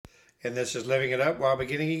and this is Living It Up While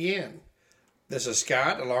Beginning Again. This is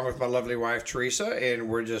Scott, along with my lovely wife, Teresa, and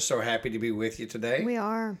we're just so happy to be with you today. We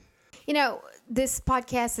are. You know, this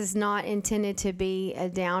podcast is not intended to be a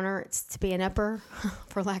downer. It's to be an upper,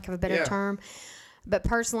 for lack of a better term. But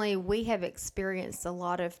personally, we have experienced a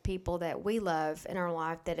lot of people that we love in our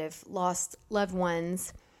life that have lost loved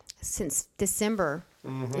ones since December.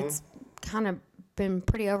 Mm-hmm. It's kind of been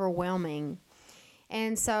pretty overwhelming.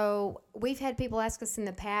 And so we've had people ask us in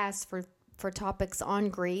the past for topics on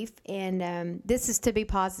grief, and this is to be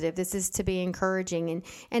positive. This is to be encouraging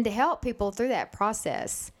and to help people through that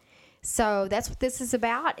process. So that's what this is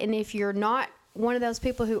about. And if you're not one of those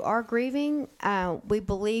people who are grieving, we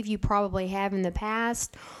believe you probably have in the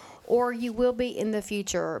past, or you will be in the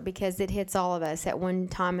future, because it hits all of us at one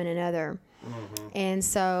time and another. Mm-hmm. And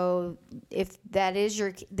so if that is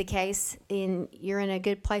the case and you're in a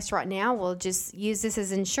good place right now, we'll just use this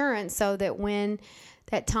as insurance so that when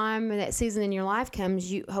that time and that season in your life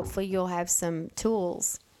comes, hopefully you'll have some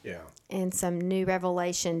tools and some new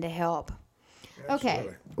revelation to help. Absolutely. Okay,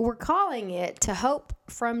 we're calling it To Hope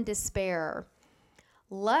from Despair.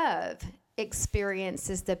 Love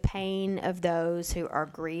experiences the pain of those who are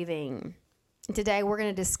grieving. Today we're going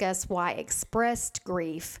to discuss why expressed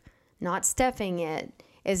grief, not stuffing it,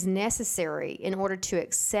 is necessary in order to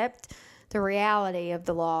accept the reality of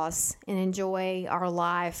the loss and enjoy our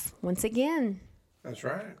life once again. That's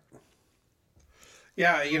right.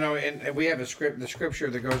 Yeah, you know, and we have the scripture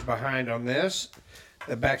that goes behind on this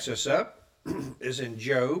that backs us up is in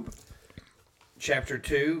Job chapter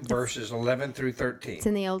 2, verses 11 through 13. It's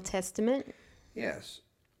in the Old Testament. Yes.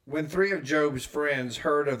 When 3 of Job's friends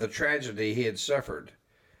heard of the tragedy he had suffered,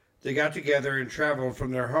 they got together and traveled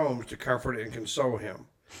from their homes to comfort and console him.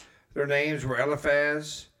 Their names were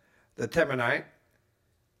Eliphaz the Temanite,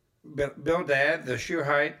 Bildad the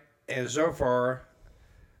Shuhite, and Zophar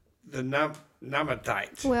the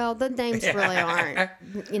Naamathite. Well, the names really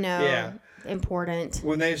aren't, important.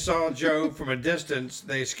 When they saw Job from a distance,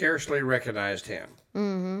 they scarcely recognized him.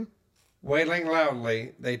 Mm-hmm. Wailing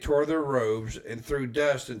loudly, they tore their robes and threw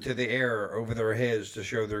dust into the air over their heads to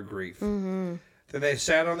show their grief. Mm-hmm. Then they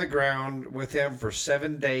sat on the ground with him for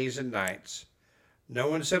 7 days and nights. No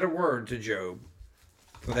one said a word to Job,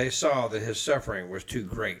 for they saw that his suffering was too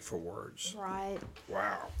great for words. Right.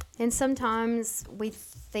 Wow. And sometimes we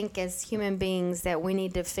think as human beings that we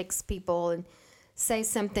need to fix people and say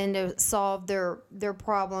something to solve their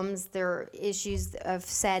problems, their issues of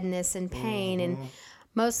sadness and pain. Mm-hmm. And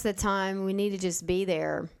most of the time we need to just be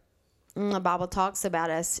there. The Bible talks about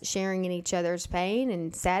us sharing in each other's pain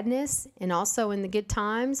and sadness, and also in the good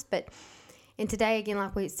times. And today, again,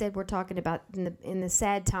 like we said, we're talking about in the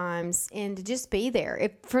sad times, and to just be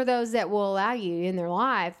there for those that will allow you in their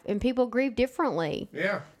life. And people grieve differently.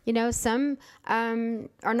 Yeah. You know, some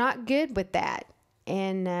are not good with that,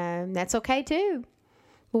 and that's okay too.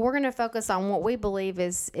 But we're going to focus on what we believe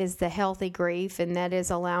is the healthy grief, and that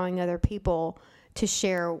is allowing other people to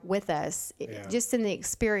share with us, just in the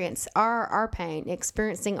experience, our pain,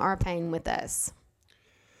 experiencing our pain with us.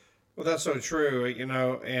 Well, that's so true,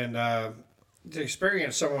 and to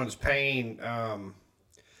experience someone's pain,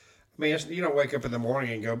 you don't wake up in the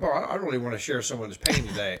morning and go, boy, I really want to share someone's pain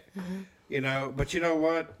today, mm-hmm. But you know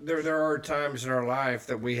what? There are times in our life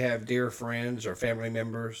that we have dear friends or family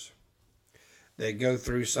members that go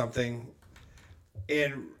through something,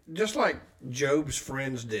 and just like Job's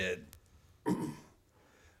friends did,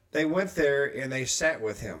 they went there and they sat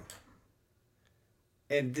with him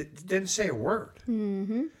and didn't say a word.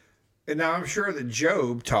 Mm-hmm. And now I'm sure that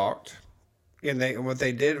Job talked, and what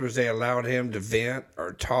they did was they allowed him to vent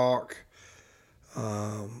or talk,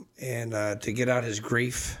 and to get out his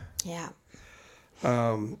grief. Yeah.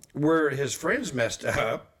 Where his friends messed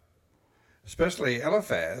up, especially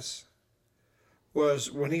Eliphaz,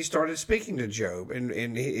 was when he started speaking to Job, and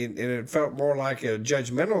it felt more like a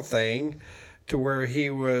judgmental thing, to where he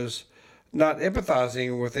was not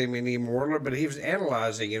empathizing with him anymore, but he was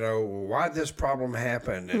analyzing, why this problem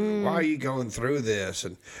happened, and why are you going through this,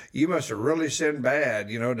 and you must have really sinned bad,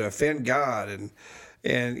 to offend God, and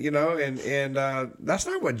that's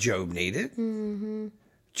not what Job needed. Mm-hmm.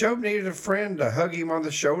 Job needed a friend to hug him on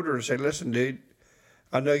the shoulder and say, listen, dude,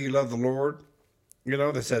 I know you love the Lord.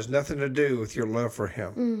 This has nothing to do with your love for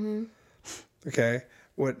him. Mm-hmm. Okay?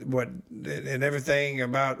 What and everything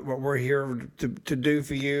about what we're here to do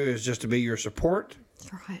for you is just to be your support.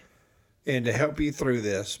 Right. And to help you through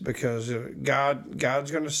this, because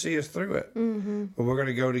God's going to see us through it. Mm-hmm. But we're going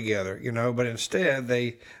to go together, But instead,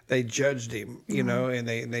 they judged him, and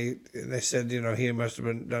they said, he must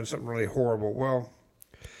have done something really horrible. Well,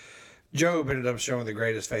 Job ended up showing the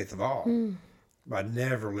greatest faith of all. by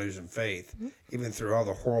never losing faith, even through all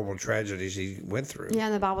the horrible tragedies he went through. Yeah,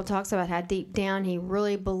 and the Bible talks about how deep down he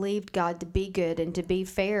really believed God to be good and to be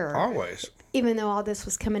fair. Always. Even though all this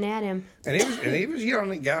was coming at him. And he was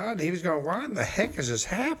yelling at God. He was going, why in the heck is this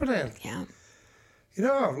happening? Yeah. You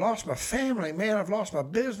know, I've lost my family, man. I've lost my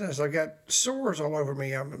business. I've got sores all over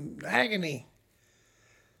me. I'm in agony.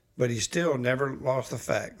 But he still never lost the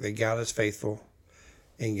fact that God is faithful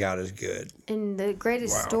and God is good. And the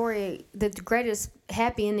greatest story, the greatest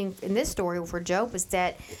happy ending in this story for Job was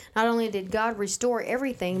that not only did God restore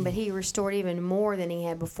everything, but he restored even more than he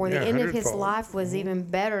had before. The end of his 100-fold. life was even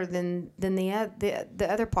better than the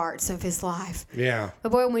other parts of his life. Yeah.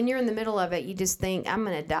 But boy, when you're in the middle of it, you just think, I'm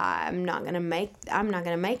going to die. I'm not going to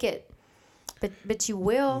make it. But you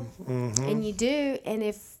will, and you do. And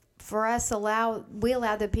if for us we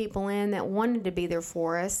allow the people in that wanted to be there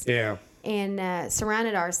for us. Yeah. And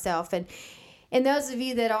surrounded ourselves. And those of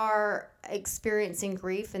you that are experiencing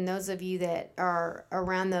grief and those of you that are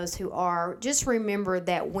around those who are, just remember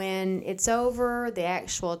that when it's over, the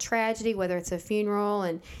actual tragedy, whether it's a funeral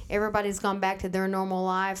and everybody's gone back to their normal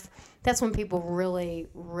life, that's when people really,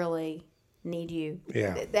 really need you.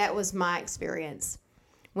 Yeah. That was my experience.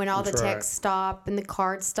 When all the texts stop and the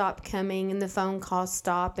cards stop coming and the phone calls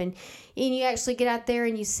stop and you actually get out there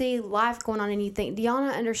and you see life going on and you think, do y'all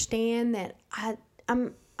not understand that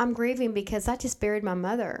I'm grieving because I just buried my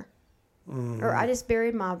mother or I just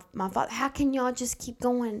buried my father. How can y'all just keep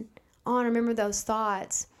going on? Remember those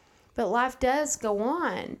thoughts. But life does go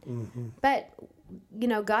on. But, you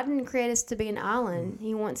know, God didn't create us to be an island.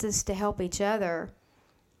 He wants us to help each other.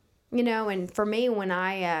 You know, and for me, when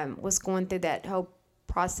I was going through that whole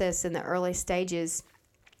process in the early stages,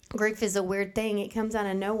 grief is a weird thing. It comes out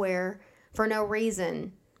of nowhere for no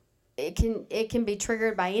reason. It can be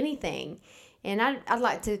triggered by anything, and I'd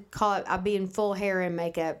like to call it I'd be in full hair and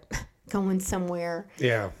makeup going somewhere.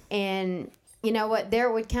 Yeah. And you know what, there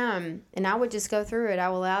it would come, and I would just go through it. I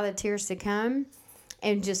would allow the tears to come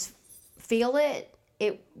and just feel it.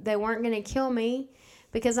 They weren't going to kill me,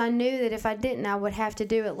 because I knew that if I didn't, I would have to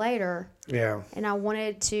do it later. Yeah. And I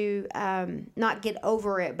wanted to not get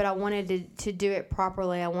over it, but I wanted to do it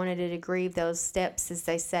properly. I wanted to grieve those steps, as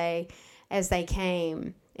they say, as they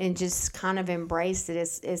came, and just kind of embrace it,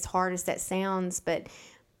 as hard as that sounds. But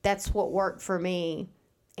that's what worked for me.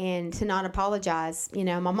 And to not apologize. You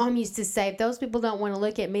know, my mom used to say, if those people don't want to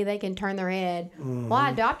look at me, they can turn their head. Well, I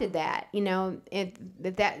adopted that. You know,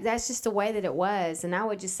 that's just the way that it was. And I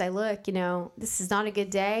would just say, look, you know, this is not a good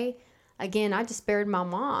day. Again, I just buried my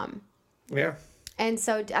mom. Yeah. And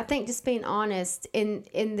so I think just being honest, and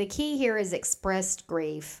the key here is expressed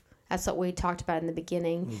grief. That's what we talked about in the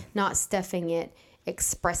beginning, not stuffing it,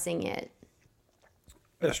 expressing it.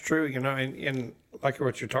 That's true. You know, and like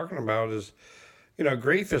what you're talking about is, you know,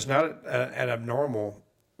 grief is not an abnormal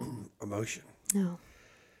emotion. No.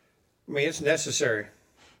 I mean, it's necessary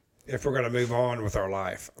if we're going to move on with our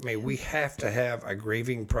life. I mean, we have to have a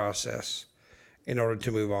grieving process in order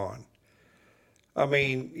to move on. I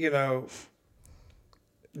mean, you know,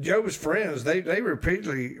 Job's friends, they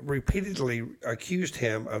repeatedly accused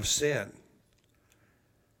him of sin.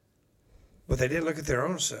 But they didn't look at their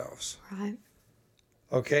own selves. Right.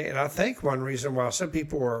 Okay, and I think one reason why some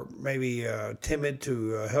people are maybe timid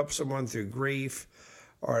to help someone through grief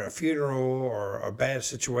or at a funeral or a bad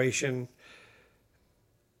situation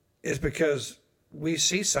is because we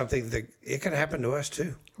see something that it can happen to us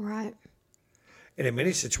too. Right. And in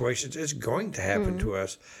many situations, it's going to happen to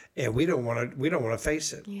us, and we don't want to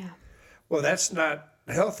face it. Yeah. Well, that's not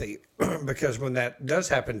healthy, because when that does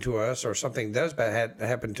happen to us, or something does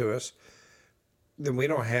happen to us, then we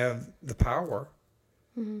don't have the power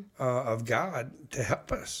of God to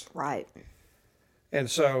help us. Right. And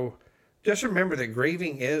so just remember that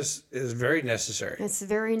grieving is very necessary. It's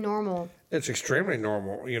very normal. It's extremely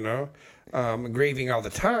normal, you know. Grieving all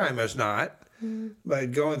the time is not,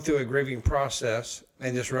 but going through a grieving process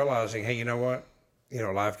and just realizing, hey, you know what? You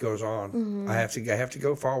know, life goes on. I have to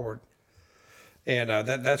go forward. And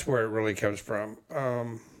that's where it really comes from.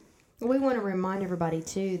 We want to remind everybody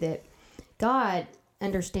too that God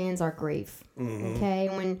understands our grief. Okay,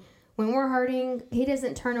 when we're hurting, He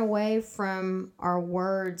doesn't turn away from our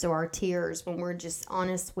words or our tears when we're just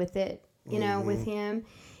honest with it. You know, with Him,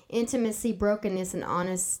 intimacy, brokenness, and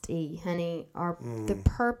honesty, honey, are the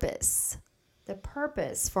purpose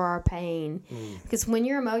for our pain. Because when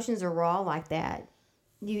your emotions are raw like that,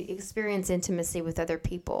 you experience intimacy with other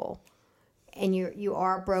people. and you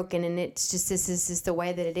are broken, and it's just this is just the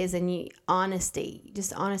way that it is, and honesty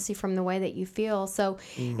from the way that you feel. So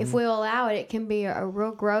if we'll allow it, it can be a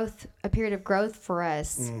real growth, a period of growth for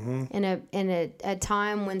us, in a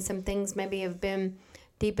time when some things maybe have been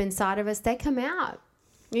deep inside of us, they come out.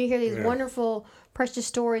 You hear these wonderful, precious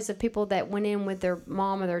stories of people that went in with their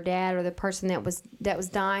mom or their dad or the person that was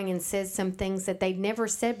dying and said some things that they'd never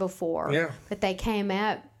said before. Yeah. But they came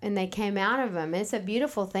out of them. It's a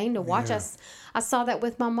beautiful thing to watch. I saw that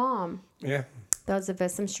with my mom. Yeah. Those of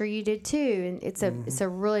us, I'm sure you did too. And it's a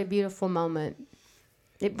really beautiful moment.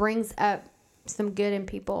 It brings up some good in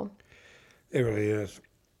people. It really is.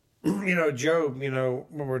 Job,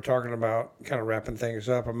 when we're talking about kind of wrapping things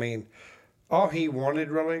up, I mean, all he wanted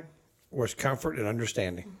really was comfort and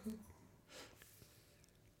understanding.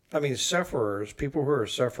 I mean, sufferers, people who are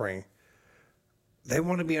suffering, they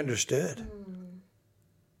want to be understood.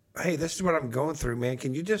 Hey, this is what I'm going through, man.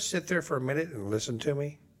 Can you just sit there for a minute and listen to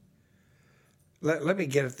me? Let me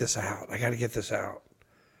get this out. I got to get this out.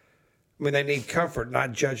 I mean, they need comfort,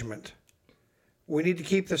 not judgment. We need to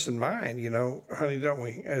keep this in mind, honey, don't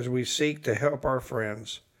we? As we seek to help our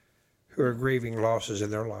friends who are grieving losses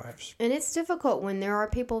in their lives. And it's difficult when there are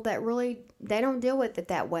people that really, they don't deal with it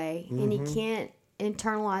that way. And you can't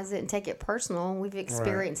internalize it and take it personal. We've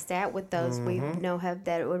experienced that with those we have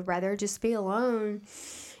that would rather just be alone.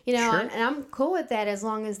 Sure. And I'm cool with that as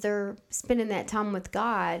long as they're spending that time with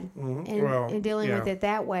God and dealing with it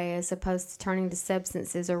that way, as opposed to turning to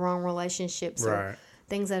substances or wrong relationships or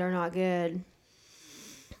things that are not good.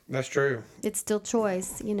 That's true. It's still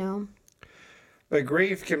choice, But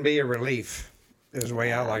grief can be a relief, is the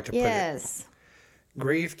way I like to put it. Yes.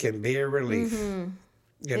 Grief can be a relief.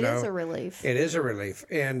 It is a relief. It is a relief.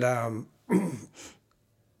 And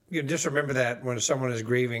you just remember that when someone is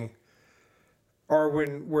grieving, or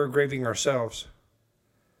when we're grieving ourselves.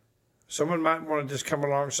 Someone might want to just come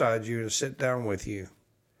alongside you and sit down with you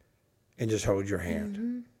and just hold your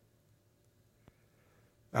hand.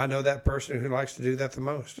 I know that person who likes to do that the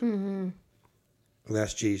most. And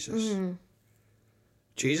that's Jesus.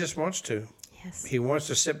 Jesus wants to. Yes. He wants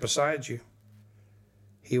to sit beside you.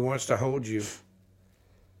 He wants to hold you.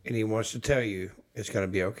 And he wants to tell you it's going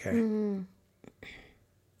to be okay.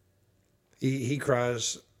 He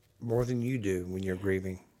cries more than you do when you're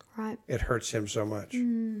grieving. Right. It hurts him so much.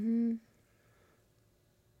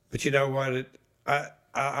 But you know what?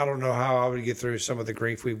 I don't know how I would get through some of the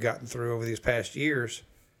grief we've gotten through over these past years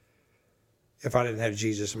if I didn't have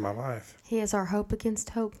Jesus in my life. He is our hope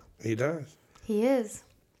against hope. He does. He is.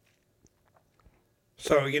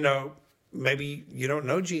 So, maybe you don't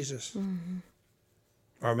know Jesus.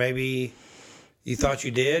 Or maybe you thought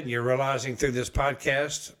you did, and you're realizing through this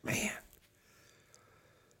podcast, man,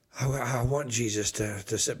 I want Jesus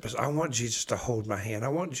to sit beside. I want Jesus to hold my hand. I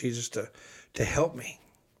want Jesus to help me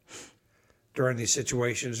during these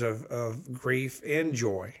situations of grief and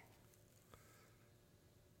joy.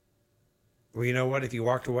 Well, you know what? If you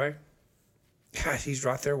walked away, God, he's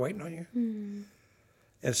right there waiting on you.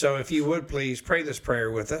 And so if you would please pray this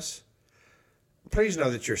prayer with us. Please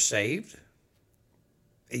know that you're saved.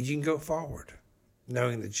 And you can go forward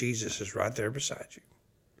knowing that Jesus is right there beside you.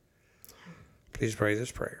 Please pray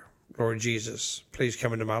this prayer. Lord Jesus, please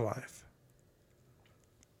come into my life.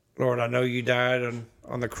 Lord, I know you died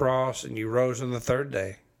on the cross and you rose on the third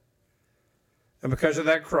day. And because of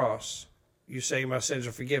that cross, you say my sins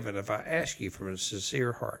are forgiven if I ask you from a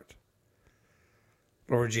sincere heart.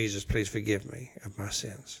 Lord Jesus, please forgive me of my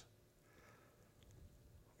sins.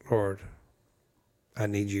 Lord, I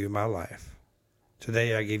need you in my life.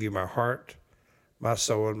 Today I give you my heart, my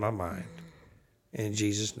soul, and my mind. In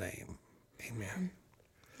Jesus' name, amen.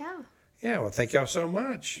 Yeah, well, thank y'all so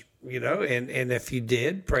much. And if you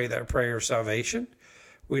did pray that prayer of salvation,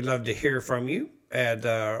 we'd love to hear from you at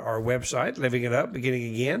our website, Living It Up,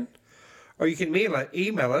 Beginning Again. Or you can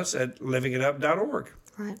email us at livingitup.org.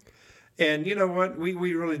 Right. And you know what? We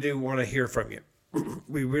really do want to hear from you.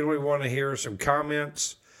 We really want to hear some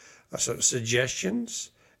comments, some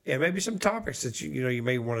suggestions, and maybe some topics that you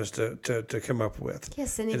may want us to come up with.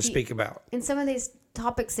 Yes, and speak about. And some of these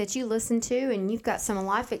topics that you listen to and you've got some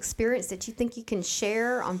life experience that you think you can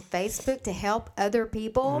share on Facebook to help other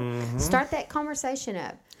people, start that conversation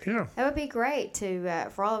up. Yeah. That would be great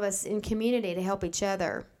for all of us in community to help each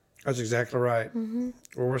other. That's exactly right.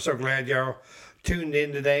 Well, we're so glad y'all tuned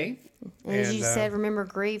in today. And as you said, remember,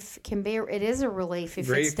 grief it is a relief if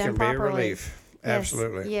it's done properly. Grief can be a relief.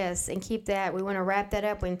 Absolutely. Yes, and keep that. We want to wrap that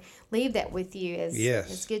up and leave that with you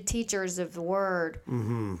as good teachers of the Word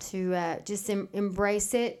to just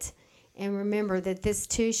embrace it and remember that this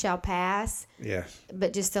too shall pass. Yes.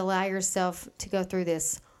 But just allow yourself to go through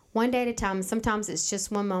this one day at a time. Sometimes it's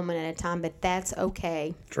just one moment at a time, but that's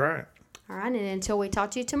okay. That's right. All right, and until we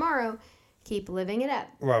talk to you tomorrow, keep living it up.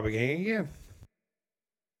 While beginning again.